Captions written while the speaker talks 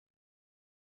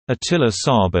Attila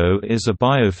Szabo is a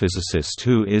biophysicist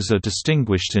who is a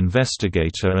distinguished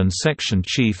investigator and section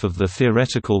chief of the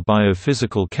Theoretical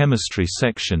Biophysical Chemistry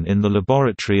section in the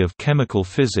Laboratory of Chemical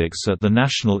Physics at the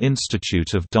National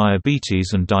Institute of Diabetes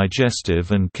and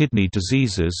Digestive and Kidney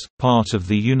Diseases, part of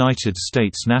the United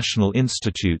States National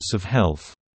Institutes of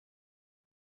Health.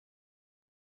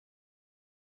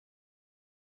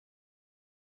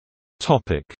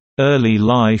 Early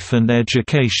life and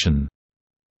education.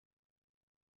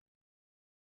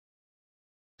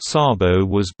 Szabo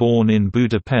was born in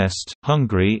Budapest,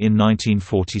 Hungary in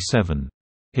 1947.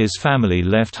 His family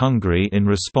left Hungary in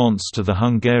response to the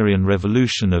Hungarian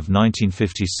Revolution of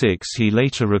 1956. He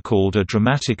later recalled a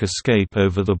dramatic escape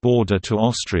over the border to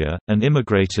Austria, and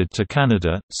immigrated to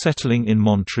Canada, settling in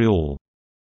Montreal.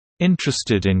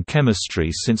 Interested in chemistry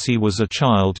since he was a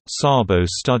child, Szabo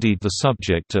studied the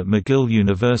subject at McGill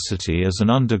University as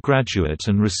an undergraduate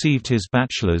and received his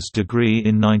bachelor's degree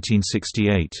in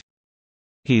 1968.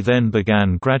 He then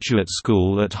began graduate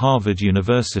school at Harvard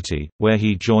University, where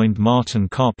he joined Martin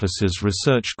Karplas's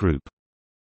research group.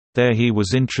 There he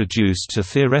was introduced to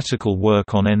theoretical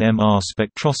work on NMR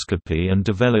spectroscopy and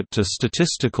developed a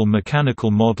statistical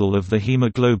mechanical model of the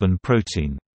hemoglobin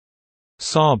protein.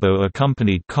 Szabo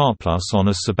accompanied Karplas on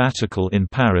a sabbatical in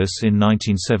Paris in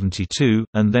 1972,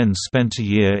 and then spent a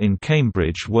year in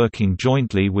Cambridge working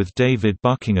jointly with David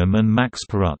Buckingham and Max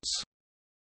Perutz.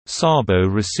 Szabo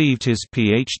received his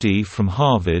Ph.D. from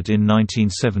Harvard in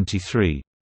 1973.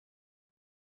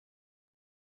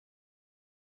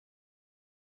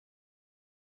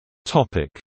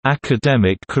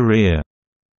 Academic career.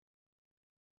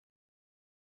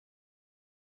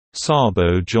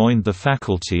 Szabo joined the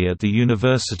faculty at the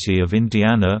University of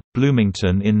Indiana,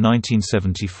 Bloomington in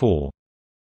 1974.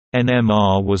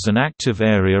 NMR was an active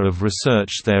area of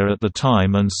research there at the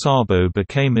time, and Szabo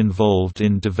became involved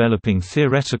in developing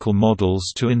theoretical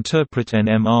models to interpret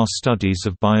NMR studies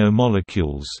of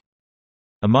biomolecules.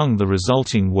 Among the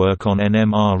resulting work on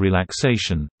NMR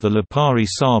relaxation, the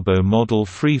Lipari-Szabo model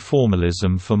free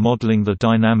formalism for modeling the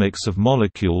dynamics of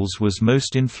molecules was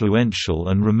most influential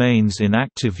and remains in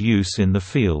active use in the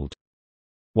field.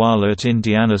 While at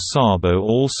Indiana, Szabo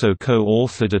also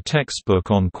co-authored a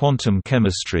textbook on quantum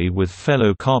chemistry with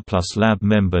fellow Karplas Lab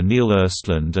member Neil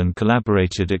Erstland and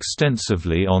collaborated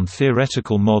extensively on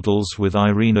theoretical models with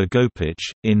Irina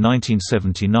Gopich. In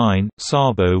 1979,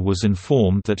 Szabo was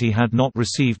informed that he had not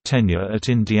received tenure at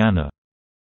Indiana.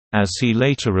 As he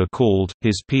later recalled,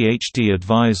 his PhD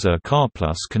advisor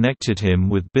Karplas connected him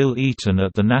with Bill Eaton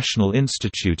at the National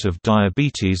Institute of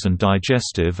Diabetes and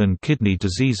Digestive and Kidney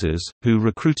Diseases, who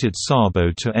recruited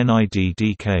Szabo to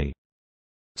NIDDK.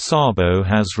 Szabo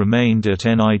has remained at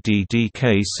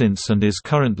NIDDK since and is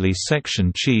currently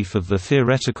section chief of the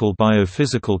Theoretical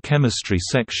Biophysical Chemistry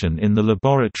section in the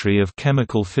Laboratory of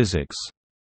Chemical Physics.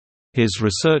 His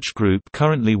research group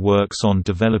currently works on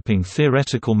developing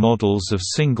theoretical models of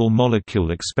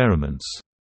single-molecule experiments.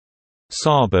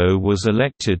 Szabo was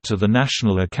elected to the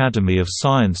National Academy of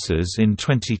Sciences in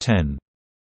 2010.